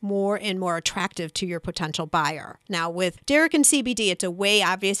product more and more attractive to your potential buyer. Now, with Derek and CBD, it's a way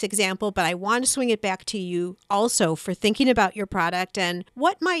obvious example, but I want to swing it back to you also for thinking about your product and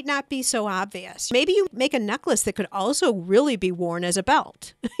what might not be so obvious. Maybe you make a necklace that could also really be worn as a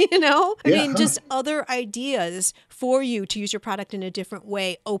belt, I mean, just other ideas for you to use your product in a different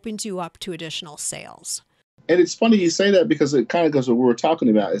way opens you up to additional sales. And it's funny you say that because it kind of goes with what we were talking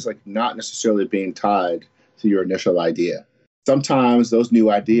about. It's like not necessarily being tied to your initial idea. Sometimes those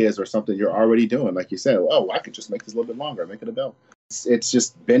new ideas are something you're already doing. Like you said, I could just make this a little bit longer, make it a belt. It's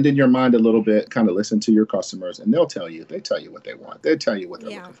just bending your mind a little bit, kind of listen to your customers, and they tell you what they want. They tell you what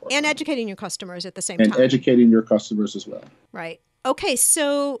they're looking for. And educating your customers at the same time. And educating your customers as well. Right. Okay,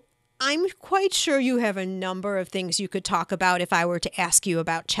 so I'm quite sure you have a number of things you could talk about if I were to ask you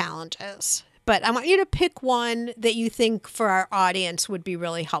about challenges. But I want you to pick one that you think for our audience would be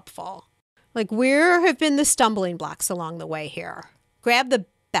really helpful. Like, where have been the stumbling blocks along the way here? Grab the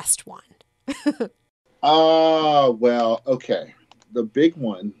best one. Well, okay. the big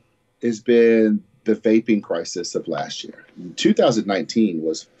one has been the vaping crisis of last year. 2019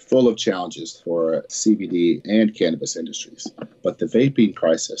 was full of challenges for CBD and cannabis industries, but the vaping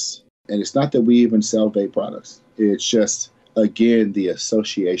crisis, and it's not that we even sell vape products, it's just, again, the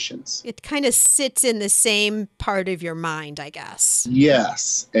associations. It kind of sits in the same part of your mind, I guess.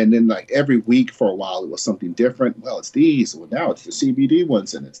 Yes. And then like every week for a while, it was something different. Well, it's these. Well, now it's the CBD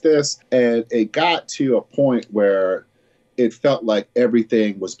ones and it's this. And it got to a point where it felt like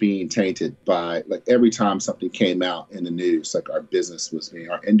everything was being tainted by, like every time something came out in the news, like our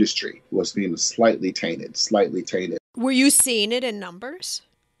industry was being slightly tainted. Were you seeing it in numbers?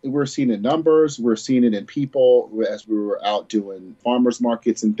 We're seeing it in numbers. We're seeing it in people as we were out doing farmers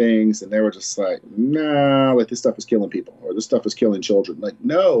markets and things. And they were just like, nah, like this stuff is killing people or this stuff is killing children. Like,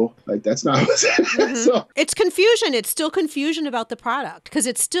 no, like that's not what's happening. So it's confusion. It's still confusion about the product because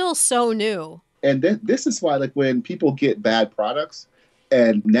it's still so new. And then this is why, like when people get bad products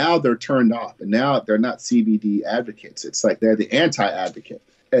and now they're turned off and now they're not CBD advocates. It's like they're the anti-advocate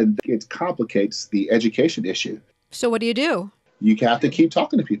and it complicates the education issue. So what do? You have to keep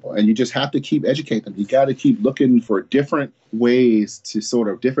talking to people and you just have to keep educating them. You got to keep looking for different ways to sort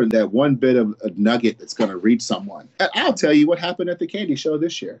of that one bit of a nugget that's going to reach someone. And I'll tell you what happened at the candy show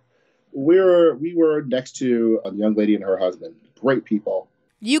this year. We were next to a young lady and her husband, great people.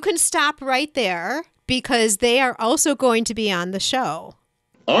 You can stop right there because they are also going to be on the show.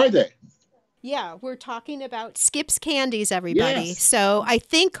 Are they? Yeah, we're talking about Skip's Candies, everybody. Yes. So I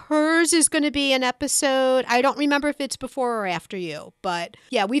think hers is going to be an episode. I don't remember if it's before or after you, but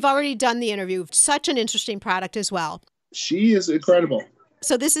yeah, we've already done the interview. Such an interesting product as well. She is incredible.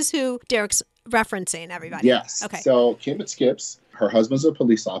 So this is who Derek's referencing, everybody. Yes. Okay. So Kim at Skip's, her husband's a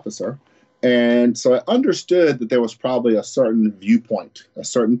police officer. And so I understood that there was probably a certain viewpoint, a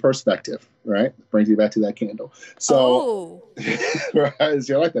certain perspective, right? Brings you back to that candle. So, right,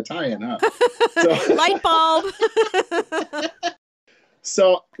 you like the tie-in, huh? So, light bulb.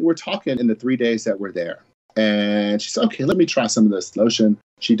 So we're talking in the 3 days that we're there. And she said, okay, let me try some of this lotion.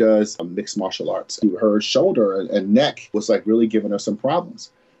 She does mixed martial arts. Her shoulder and neck was like really giving her some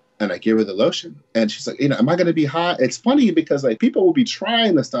problems. And I give her the lotion. And she's like, am I going to be high? It's funny because like people will be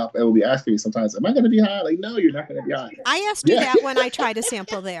trying the stuff and will be asking me sometimes, am I going to be high? Like, no, you're not going to be high. I asked you that when I tried a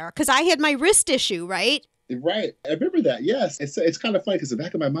sample there because I had my wrist issue, right? Right. I remember that. Yes. It's kind of funny because in the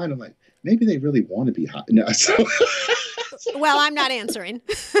back of my mind, I'm like, maybe they really want to be high. No. Well, I'm not answering.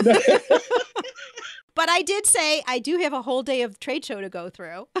 But I did say I do have a whole day of trade show to go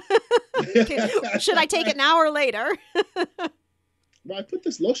through. Should I take it now or later? Well, I put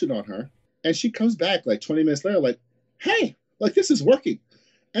this lotion on her and she comes back like 20 minutes later, like, hey, like this is working.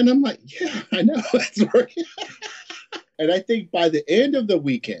 And I'm like, yeah, I know it's working. And I think by the end of the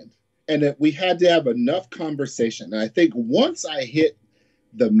weekend, and that we had to have enough conversation. And I think once I hit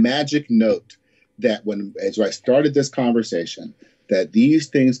the magic note that as I started this conversation, that these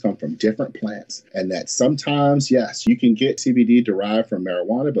things come from different plants and that sometimes, yes, you can get CBD derived from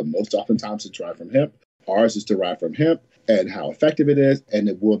marijuana, but most oftentimes it's derived from hemp. Ours is derived from hemp. And how effective it is, and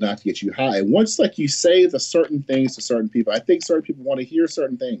it will not get you high. And once like you say the certain things to certain people, I think certain people want to hear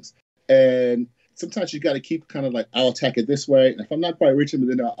certain things. And sometimes you got to keep kind of like, I'll attack it this way. And if I'm not quite reaching,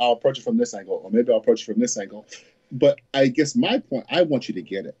 then I'll approach it from this angle, or maybe I'll approach it from this angle. But I guess my point, I want you to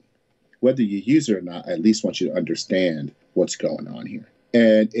get it. Whether you use it or not, I at least want you to understand what's going on here.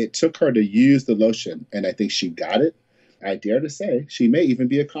 And it took her to use the lotion, and I think she got it. I dare to say she may even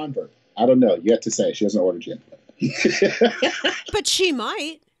be a convert. I don't know, yet to say. She hasn't ordered yet. But she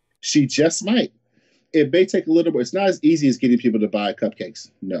might. She just might. It may take a little bit. It's not as easy as getting people to buy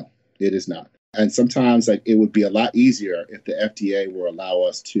cupcakes. No, it is not. And sometimes like it would be a lot easier if the FDA will allow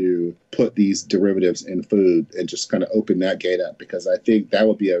us to put these derivatives in food and just kind of open that gate up, because I think that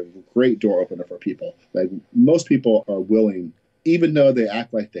would be a great door opener for people. Like most people are willing, even though they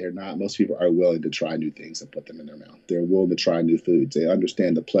act like they're not, most people are willing to try new things and put them in their mouth. They're willing to try new foods. They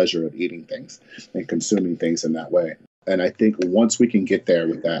understand the pleasure of eating things and consuming things in that way. And I think once we can get there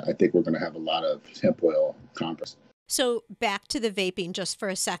with that, I think we're going to have a lot of hemp oil converse. So back to the vaping just for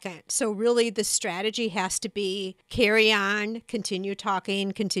a second. So really the strategy has to be carry on, continue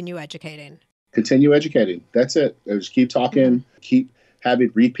talking, continue educating. Continue educating. That's it. Just keep talking, keep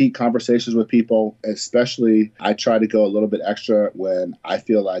having repeat conversations with people. Especially, I try to go a little bit extra when I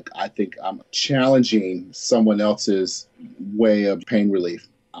feel like I think I'm challenging someone else's way of pain relief.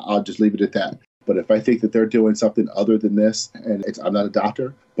 I'll just leave it at that. But if I think that they're doing something other than this, and I'm not a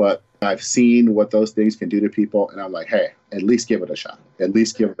doctor, but I've seen what those things can do to people, and I'm like, hey, at least give it a shot. At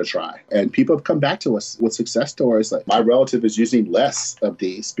least give it a try. And people have come back to us with success stories like, my relative is using less of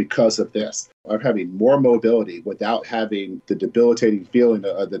these because of this. are having more mobility without having the debilitating feeling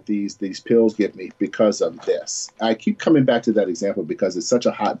that these pills give me because of this. I keep coming back to that example because it's such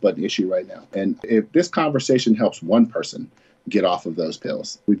a hot button issue right now. And if this conversation helps one person get off of those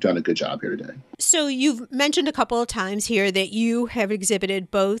pills, we've done a good job here today. So you've mentioned a couple of times here that you have exhibited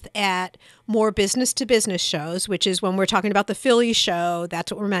both at more business-to-business shows, which is when we're talking about the Philly show,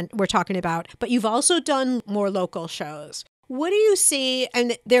 that's what we're talking about. But you've also done more local shows. What do you see?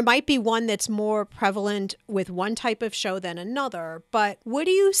 And there might be one that's more prevalent with one type of show than another, but what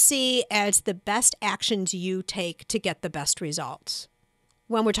do you see as the best actions you take to get the best results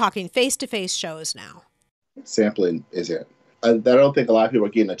when we're talking face-to-face shows now? Sampling is it. I don't think a lot of people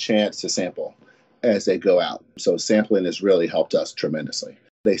are getting a chance to sample as they go out. So sampling has really helped us tremendously.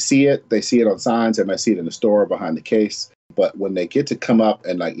 They see it on signs, they might see it in the store behind the case. But when they get to come up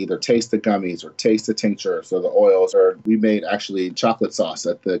and like either taste the gummies or taste the tinctures or the oils, or we made actually chocolate sauce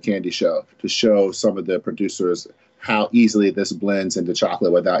at the candy show to show some of the producers how easily this blends into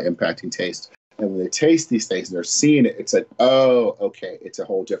chocolate without impacting taste. And when they taste these things and they're seeing it, it's like, oh, okay, it's a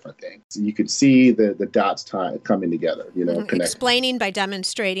whole different thing. So you can see the dots coming together, Explaining by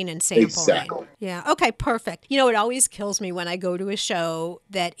demonstrating and sampling. Exactly. Yeah. Okay, perfect. It always kills me when I go to a show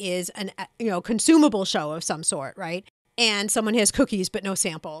that is an, consumable show of some sort, right? And someone has cookies but no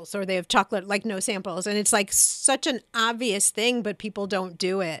samples, or they have chocolate like no samples. And it's like such an obvious thing, but people don't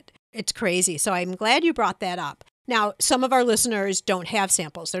do it. It's crazy. So I'm glad you brought that up. Now, some of our listeners don't have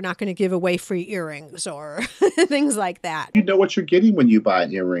samples. They're not going to give away free earrings or things like that. You know what you're getting when you buy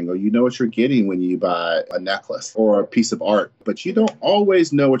an earring, or you know what you're getting when you buy a necklace or a piece of art, but you don't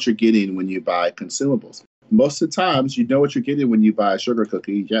always know what you're getting when you buy consumables. Most of the times, you know what you're getting when you buy a sugar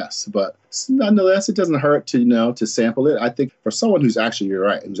cookie, yes, but nonetheless, it doesn't hurt to sample it. I think for someone who's actually, you're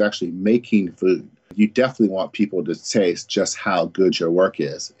right, who's actually making food, you definitely want people to taste just how good your work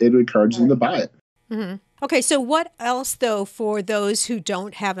is. It encourages them to buy it. Mm-hmm. Okay, so what else, though, for those who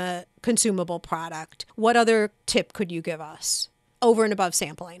don't have a consumable product? What other tip could you give us over and above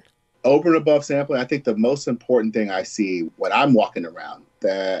sampling? Over and above sampling, I think the most important thing I see when I'm walking around,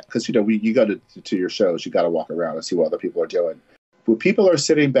 because you go to your shows, you got to walk around and see what other people are doing. When people are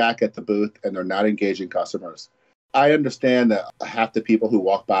sitting back at the booth and they're not engaging customers, I understand that half the people who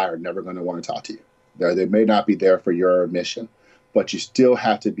walk by are never going to want to talk to you. They may not be there for your mission, but you still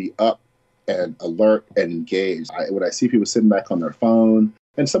have to be up and alert and engaged. When I see people sitting back on their phone,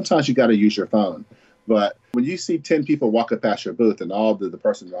 and sometimes you got to use your phone, but when you see 10 people walking past your booth and all the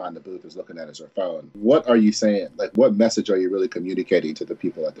person behind the booth is looking at is their phone, what are you saying? Like, what message are you really communicating to the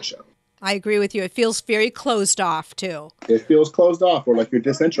people at the show? I agree with you. It feels very closed off, too. It feels closed off, or like you're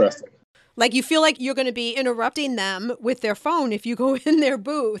disinterested. Like you feel like you're going to be interrupting them with their phone if you go in their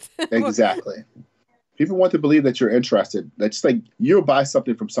booth. Exactly. People want to believe that you're interested. That's like you'll buy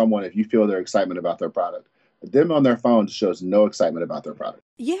something from someone if you feel their excitement about their product. Them on their phone shows no excitement about their product.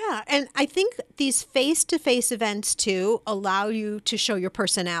 Yeah. And I think these face-to-face events, too, allow you to show your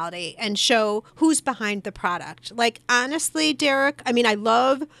personality and show who's behind the product. Like, honestly, Derek, I mean, I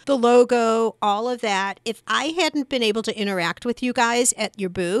love the logo, all of that. If I hadn't been able to interact with you guys at your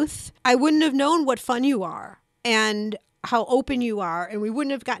booth, I wouldn't have known what fun you are and how open you are. And we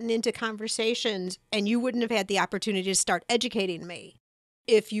wouldn't have gotten into conversations, and you wouldn't have had the opportunity to start educating me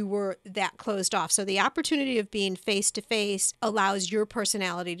if you were that closed off. So the opportunity of being face-to-face allows your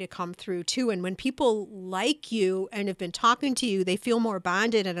personality to come through too. And when people like you and have been talking to you, they feel more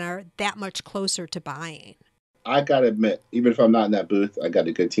bonded and are that much closer to buying. I got to admit, even if I'm not in that booth, I got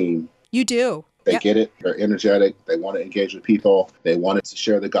a good team. You do. They get it. They're energetic. They want to engage with people. They want to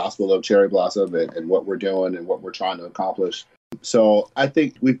share the gospel of Cherry Blossom and what we're doing and what we're trying to accomplish. So I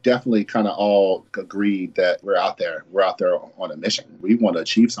think we've definitely kind of all agreed that we're out there. We're out there on a mission. We want to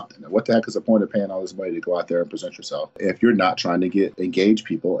achieve something. What the heck is the point of paying all this money to go out there and present yourself if you're not trying to engage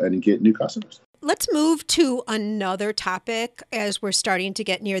people and get new customers? Let's move to another topic as we're starting to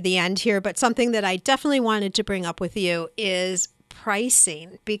get near the end here. But something that I definitely wanted to bring up with you is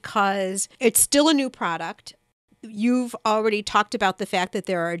pricing, because it's still a new product. You've already talked about the fact that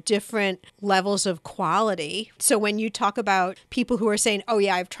there are different levels of quality. So when you talk about people who are saying, oh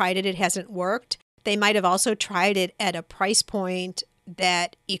yeah, I've tried it, it hasn't worked, they might have also tried it at a price point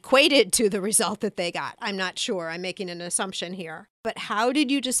that equated to the result that they got. I'm not sure. I'm making an assumption here. But how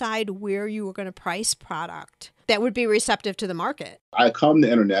did you decide where you were going to price product that would be receptive to the market? I combed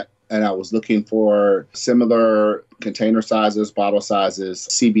the internet and I was looking for similar container sizes, bottle sizes,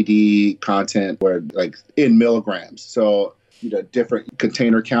 CBD content where like in milligrams. So, different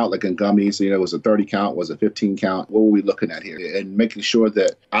container count, like in gummies, was a 30 count, was a 15 count. What were we looking at here? And making sure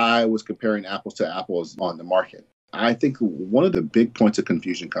that I was comparing apples to apples on the market. I think one of the big points of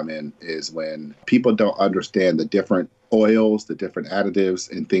confusion come in is when people don't understand the different oils, the different additives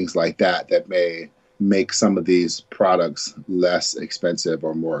and things like that that may make some of these products less expensive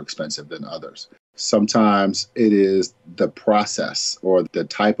or more expensive than others. Sometimes it is the process or the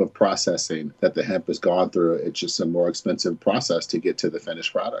type of processing that the hemp has gone through. It's just a more expensive process to get to the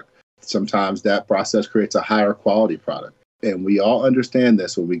finished product. Sometimes that process creates a higher quality product. And we all understand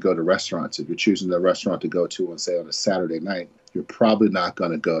this when we go to restaurants. If you're choosing the restaurant to go to, say, on a Saturday night, you're probably not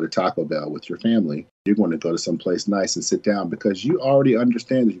going to go to Taco Bell with your family. You're going to go to someplace nice and sit down because you already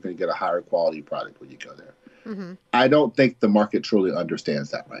understand that you're going to get a higher quality product when you go there. Mm-hmm. I don't think the market truly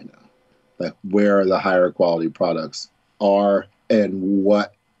understands that right now, like where the higher quality products are and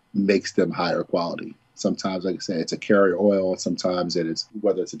what makes them higher quality. Sometimes, like I say, it's a carrier oil. Sometimes it's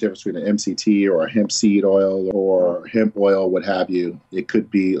whether it's a difference between an MCT or a hemp seed oil or hemp oil, what have you. It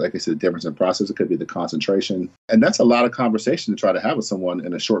could be, like I said, the difference in process. It could be the concentration. And that's a lot of conversation to try to have with someone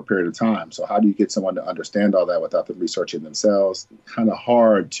in a short period of time. So how do you get someone to understand all that without them researching themselves? Kind of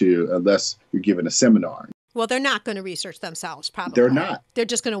hard to, unless you're given a seminar. Well, they're not going to research themselves, probably. They're not. They're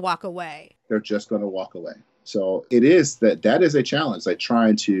just going to walk away. They're just going to walk away. So it is that is a challenge, like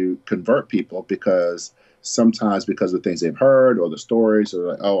trying to convert people because sometimes because of things they've heard or the stories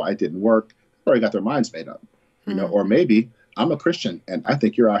or like, oh, I didn't work, they've already got their minds made up, you know, or maybe I'm a Christian and I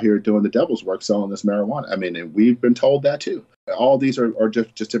think you're out here doing the devil's work selling this marijuana. I mean, and we've been told that too. All these are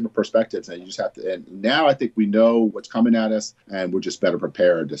just different perspectives and you just have to, and now I think we know what's coming at us and we're just better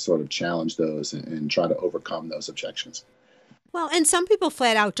prepared to sort of challenge those and try to overcome those objections. Well, and some people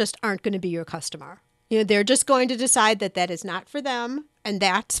flat out just aren't going to be your customer. You know, they're just going to decide that that is not for them, and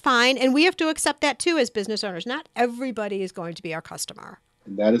that's fine. And we have to accept that too as business owners. Not everybody is going to be our customer.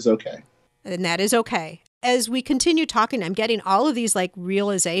 And that is okay. And that is okay. As we continue talking, I'm getting all of these like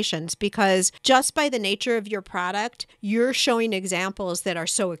realizations because just by the nature of your product, you're showing examples that are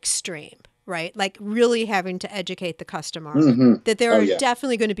so extreme, right? Like really having to educate the customer that there are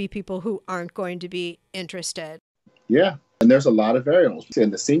definitely going to be people who aren't going to be interested. Yeah. And there's a lot of variables in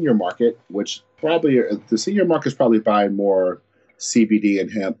the senior market, which probably the senior market is probably buying more CBD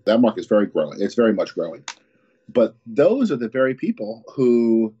and hemp. That market is very growing. It's very much growing. But those are the very people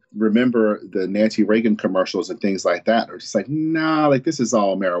who remember the Nancy Reagan commercials and things like that are just like, nah, like this is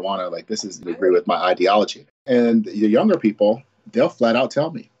all marijuana. Like this doesn't agree with my ideology. And the younger people, they'll flat out tell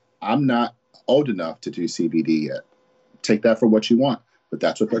me, I'm not old enough to do CBD yet. Take that for what you want. But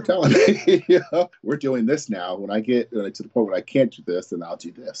that's what they're telling me. You know, we're doing this now. When I get to the point where I can't do this, then I'll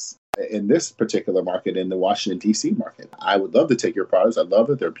do this. In this particular market, in the Washington, D.C. market, I would love to take your products. I love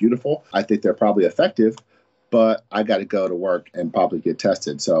it. They're beautiful. I think they're probably effective, but I got to go to work and probably get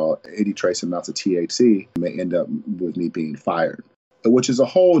tested. So any trace amounts of THC may end up with me being fired, which is a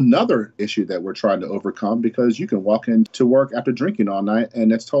whole nother issue that we're trying to overcome because you can walk into work after drinking all night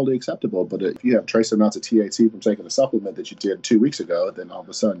and that's totally acceptable. But if you have trace amounts of THC from taking a supplement that you did 2 weeks ago, then all of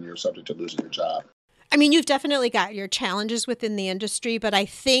a sudden you're subject to losing your job. I mean, you've definitely got your challenges within the industry, but I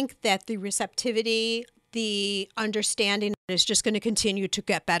think that the receptivity, the understanding is just going to continue to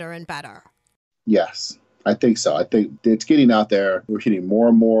get better and better. Yes. I think so. I think it's getting out there. We're getting more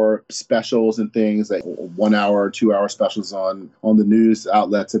and more specials and things like 1 hour, 2 hour specials on the news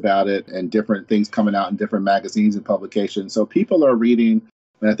outlets about it and different things coming out in different magazines and publications. So people are reading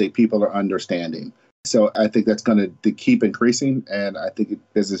and I think people are understanding. So I think that's going to keep increasing. And I think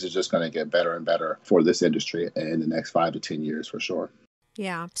business is just going to get better and better for this industry in the next 5 to 10 years for sure.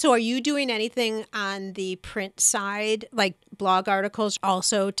 Yeah. So are you doing anything on the print side, like blog articles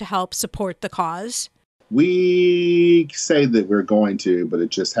also to help support the cause? We say that we're going to, but it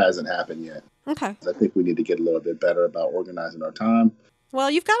just hasn't happened yet. Okay. I think we need to get a little bit better about organizing our time. Well,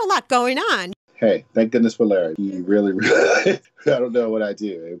 you've got a lot going on. Hey, thank goodness for Larry. He really, I don't know what I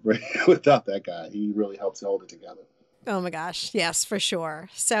do without that guy. He really helps hold it together. Oh my gosh. Yes, for sure.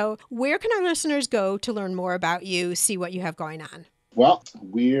 So where can our listeners go to learn more about you, see what you have going on? Well,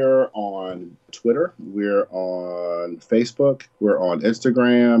 we're on Twitter, we're on Facebook, we're on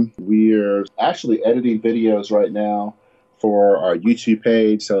Instagram. We're actually editing videos right now for our YouTube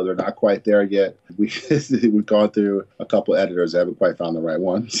page, so they're not quite there yet. We've gone through a couple editors, haven't quite found the right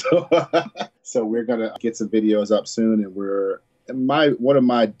one. So we're going to get some videos up soon, and one of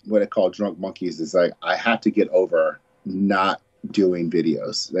my what I call drunk monkeys is like I have to get over not doing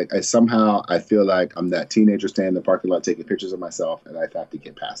videos. Like I feel like I'm that teenager standing in the parking lot taking pictures of myself, and I have to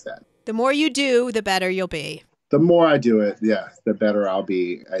get past that. The more you do, the better you'll be. The more I do it, yeah, the better I'll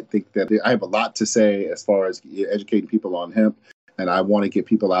be. I think that I have a lot to say as far as educating people on hemp, and I want to get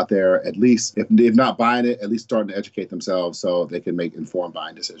people out there at least, if not buying it, at least starting to educate themselves so they can make informed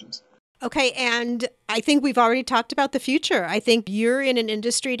buying decisions. Okay, and I think we've already talked about the future. I think you're in an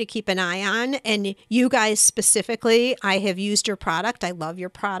industry to keep an eye on, and you guys specifically, I have used your product. I love your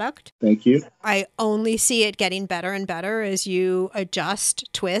product. Thank you. I only see it getting better and better as you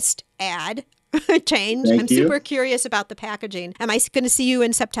adjust, twist, add, change. I'm Thank you. super curious about the packaging. Am I going to see you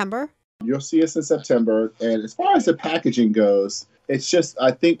in September? You'll see us in September. And as far as the packaging goes, it's just,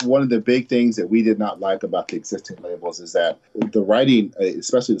 I think one of the big things that we did not like about the existing labels is that the writing,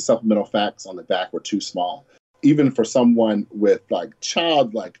 especially the supplemental facts on the back, were too small. Even for someone with like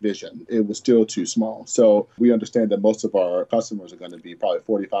childlike vision, it was still too small. So we understand that most of our customers are going to be probably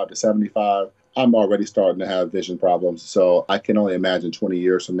 45 to 75. I'm already starting to have vision problems. So I can only imagine 20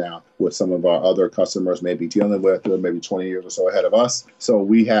 years from now what some of our other customers may be dealing with, or maybe 20 years or so ahead of us. So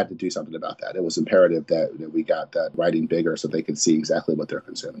we had to do something about that. It was imperative that we got that writing bigger so they could see exactly what they're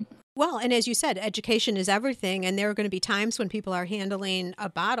consuming. Well, and as you said, education is everything. And there are going to be times when people are handling a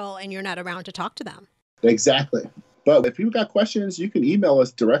bottle and you're not around to talk to them. Exactly. But if you've got questions, you can email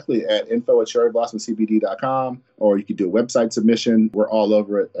us directly at info@cherryblossom.cbd.com, or you can do a website submission. We're all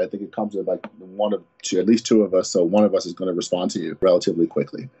over it. I think it comes with like one of two, at least two of us. So one of us is going to respond to you relatively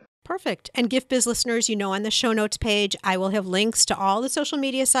quickly. Perfect. And Gift Biz listeners, on the show notes page, I will have links to all the social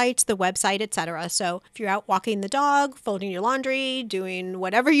media sites, the website, etc. So if you're out walking the dog, folding your laundry, doing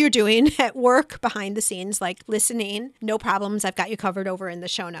whatever you're doing at work behind the scenes, like listening, no problems. I've got you covered over in the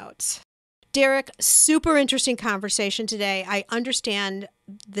show notes. Derek, super interesting conversation today. I understand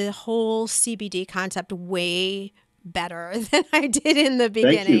the whole CBD concept way better than I did in the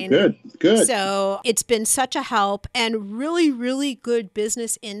beginning. Thank you. Good. So it's been such a help, and really, really good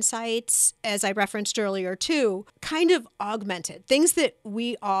business insights, as I referenced earlier too, kind of augmented. Things that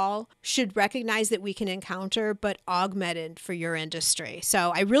we all should recognize that we can encounter, but augmented for your industry.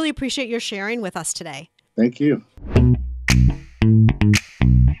 So I really appreciate your sharing with us today. Thank you.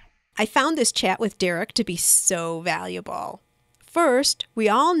 I found this chat with Derek to be so valuable. First, we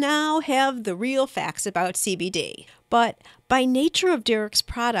all now have the real facts about CBD, but by nature of Derek's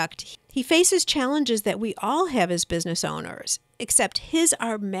product, he faces challenges that we all have as business owners, except his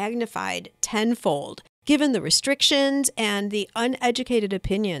are magnified tenfold, given the restrictions and the uneducated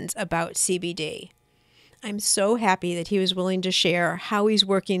opinions about CBD. I'm so happy that he was willing to share how he's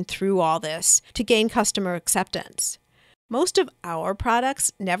working through all this to gain customer acceptance. Most of our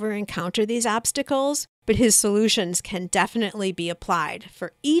products never encounter these obstacles, but his solutions can definitely be applied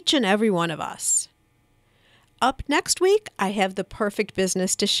for each and every one of us. Up next week, I have the perfect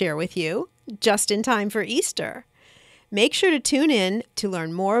business to share with you, just in time for Easter. Make sure to tune in to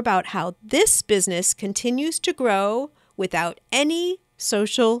learn more about how this business continues to grow without any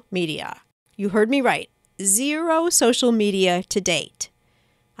social media. You heard me right, 0 social media to date.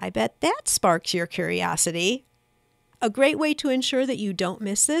 I bet that sparks your curiosity. A great way to ensure that you don't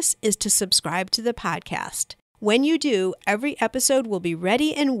miss this is to subscribe to the podcast. When you do, every episode will be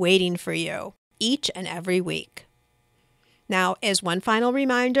ready and waiting for you each and every week. Now, as one final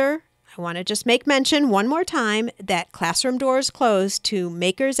reminder, I want to just make mention one more time that classroom doors close to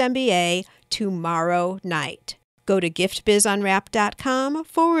Makers MBA tomorrow night. Go to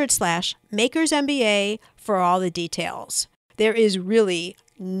giftbizunwrapped.com/Makers MBA for all the details. There is really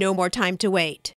no more time to wait.